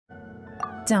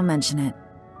Don't mention it.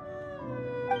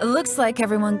 Looks like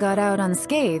everyone got out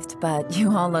unscathed, but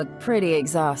you all look pretty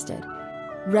exhausted.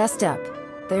 Rest up.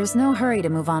 There's no hurry to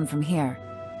move on from here.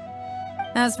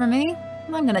 As for me,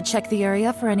 I'm gonna check the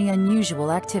area for any unusual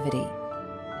activity.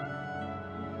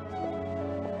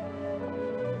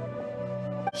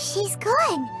 She's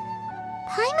gone.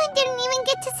 Paimon didn't even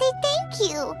get to say thank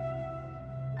you.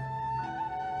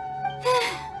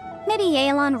 Maybe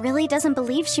Yelan really doesn't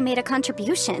believe she made a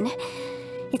contribution.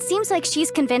 It seems like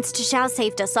she's convinced Xiao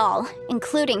saved us all,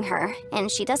 including her, and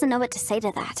she doesn't know what to say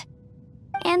to that.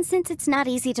 And since it's not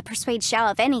easy to persuade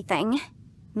Xiao of anything,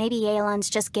 maybe Yelan's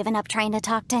just given up trying to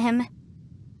talk to him.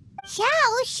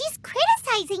 Xiao, she's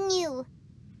criticizing you.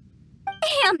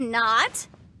 I am not.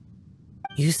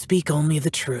 You speak only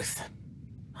the truth.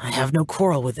 I have no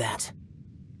quarrel with that.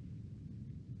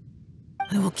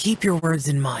 I will keep your words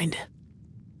in mind.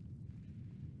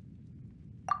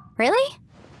 Really?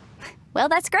 Well,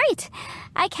 that's great.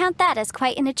 I count that as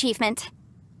quite an achievement.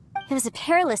 It was a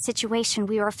perilous situation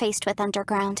we were faced with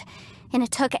underground, and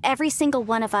it took every single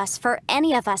one of us for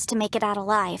any of us to make it out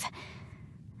alive.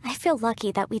 I feel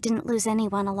lucky that we didn't lose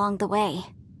anyone along the way.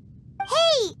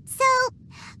 Hey, so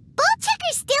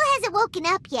Ballchecker still hasn't woken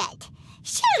up yet.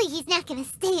 Surely he's not gonna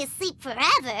stay asleep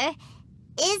forever,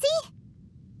 is he?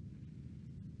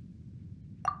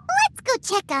 Let's go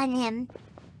check on him.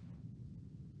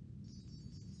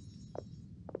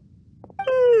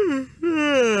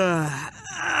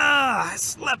 I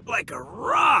slept like a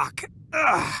rock.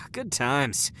 Good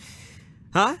times.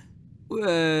 Huh?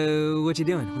 What you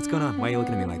doing? What's going on? Why are you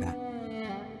looking at me like that?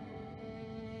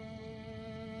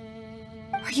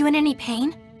 Are you in any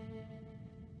pain?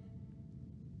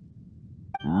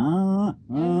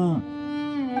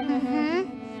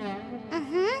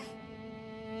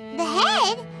 The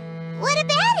head? What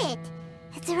about it?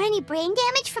 Is there any brain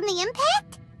damage from the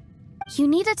impact? You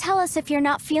need to tell us if you're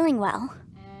not feeling well.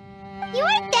 You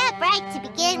weren't that bright to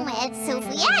begin with, so if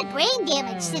we add brain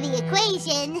damage to the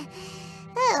equation...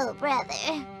 Oh,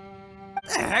 brother.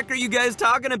 The heck are you guys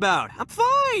talking about? I'm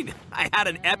fine. I had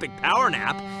an epic power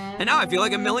nap, and now I feel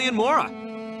like a million Mora.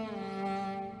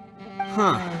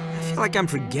 Huh. I feel like I'm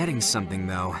forgetting something,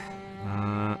 though.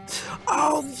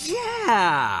 Oh,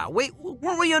 yeah! Wait,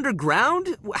 weren't we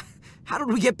underground? How did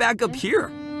we get back up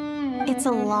here? It's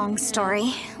a long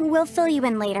story. We'll fill you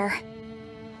in later.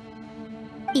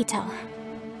 Itto,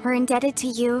 we're indebted to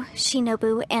you,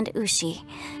 Shinobu, and Ushi.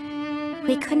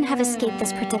 We couldn't have escaped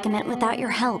this predicament without your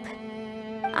help.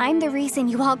 I'm the reason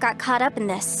you all got caught up in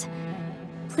this.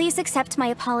 Please accept my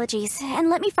apologies, and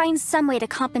let me find some way to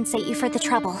compensate you for the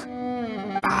trouble.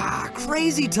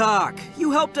 Crazy talk!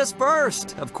 You helped us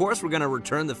first! Of course we're gonna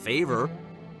return the favor.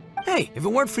 Hey, if it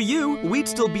weren't for you, we'd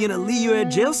still be in a Liyue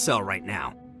jail cell right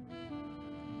now.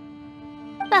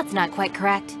 That's not quite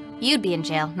correct. You'd be in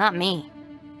jail, not me.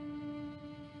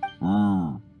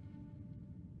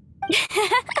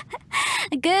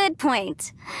 Good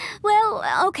point. Well,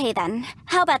 okay then.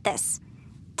 How about this?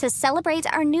 To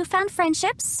celebrate our newfound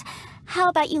friendships, how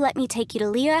about you let me take you to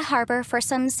Liyue Harbor for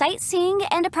some sightseeing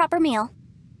and a proper meal?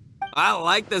 I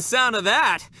like the sound of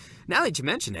that! Now that you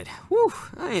mention it, whew,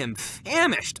 I am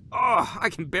famished. Oh, I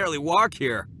can barely walk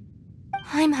here.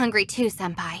 I'm hungry too,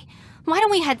 Senpai. Why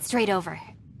don't we head straight over?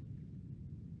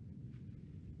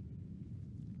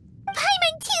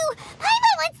 Paimon too!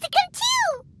 Paimon wants to come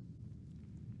too!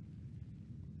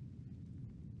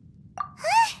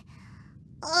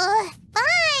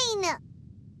 Fine!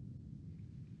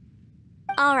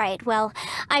 Alright, well,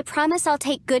 I promise I'll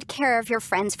take good care of your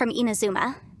friends from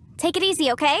Inazuma. Take it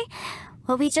easy, okay?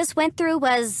 What we just went through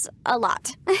was a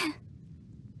lot.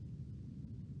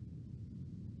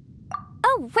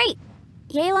 Oh, wait!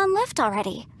 Yelan left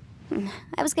already.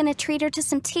 I was gonna treat her to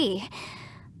some tea.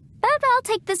 But I'll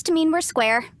take this to mean we're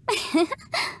square.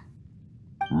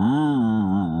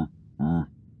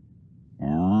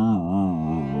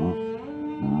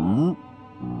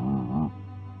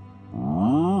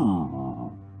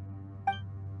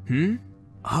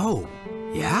 Oh,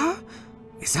 yeah?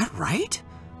 Is that right?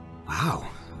 Wow,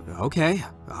 okay,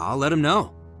 I'll let him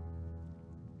know.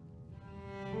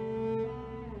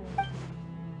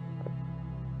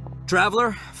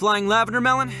 Traveler, Flying Lavender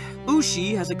Melon,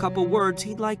 Ushi has a couple words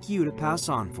he'd like you to pass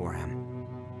on for him.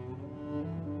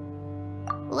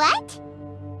 What?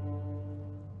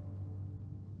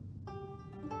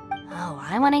 Oh,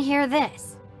 I want to hear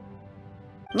this.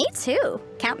 Me too.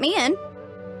 Count me in.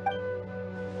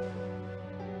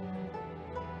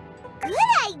 Good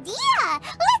idea!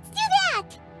 Let's do that!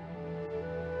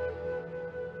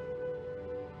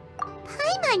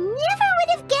 Paimon never would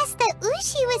have guessed that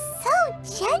Ushi was so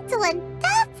gentle and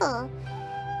thoughtful.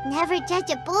 Never judge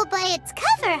a bull by its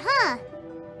cover, huh?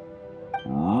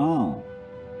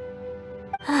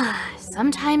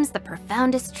 Sometimes the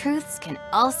profoundest truths can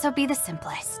also be the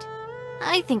simplest.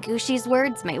 I think Ushi's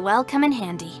words may well come in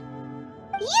handy.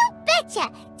 You betcha!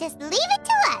 Just leave it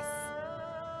to us.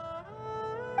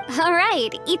 All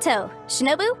right, Itto,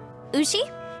 Shinobu, Ushi,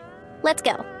 let's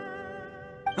go.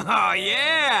 Oh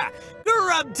yeah!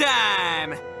 Grub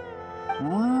time!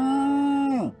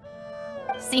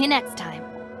 See you next time.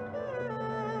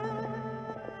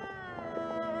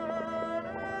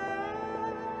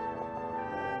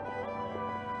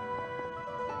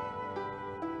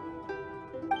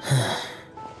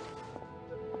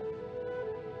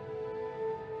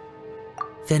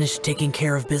 Finished taking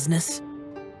care of business?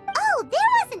 Oh, there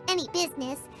wasn't any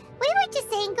business. We were just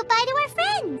saying goodbye to our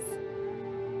friends.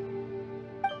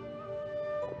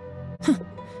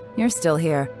 You're still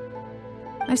here.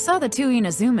 I saw the two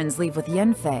Inazumans leave with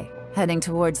Yanfei, heading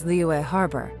towards Liyue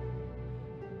Harbor.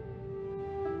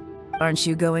 Aren't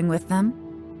you going with them?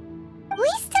 We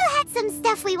still had some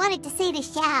stuff we wanted to say to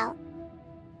Xiao.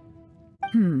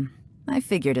 I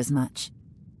figured as much.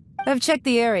 I've checked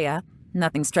the area.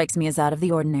 Nothing strikes me as out of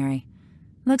the ordinary.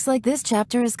 Looks like this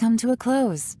chapter has come to a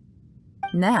close.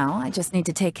 Now, I just need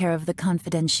to take care of the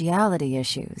confidentiality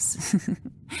issues.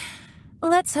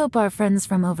 Let's hope our friends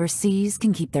from overseas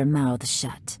can keep their mouths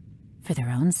shut. For their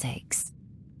own sakes.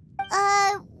 We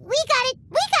got it!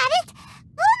 We got it!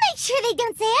 We'll make sure they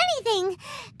don't say anything.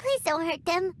 Please don't hurt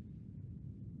them.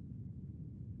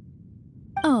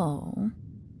 Oh.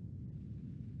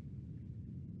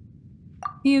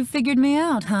 You figured me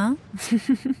out, huh?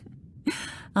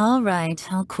 All right,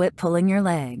 I'll quit pulling your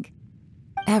leg.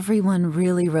 Everyone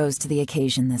really rose to the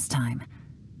occasion this time.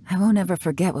 I won't ever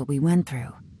forget what we went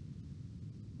through.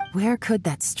 Where could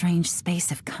that strange space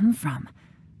have come from?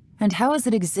 And how has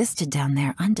it existed down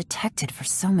there undetected for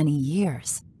so many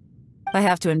years? I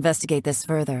have to investigate this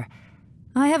further.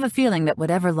 I have a feeling that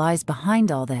whatever lies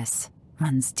behind all this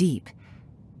runs deep.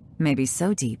 Maybe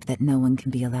so deep that no one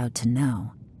can be allowed to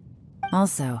know.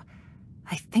 Also,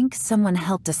 I think someone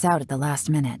helped us out at the last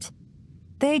minute.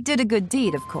 They did a good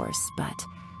deed, of course, but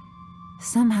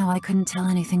somehow I couldn't tell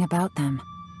anything about them.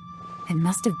 It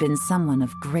must have been someone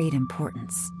of great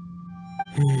importance.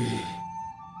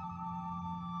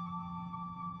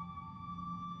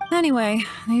 Anyway,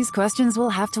 these questions will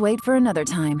have to wait for another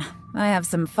time. I have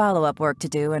some follow-up work to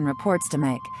do and reports to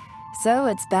make. So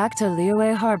it's back to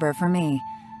Liyue Harbor for me.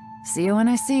 See you when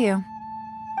I see you.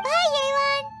 Bye,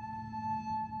 Yelan!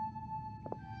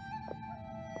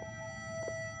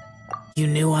 You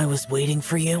knew I was waiting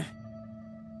for you?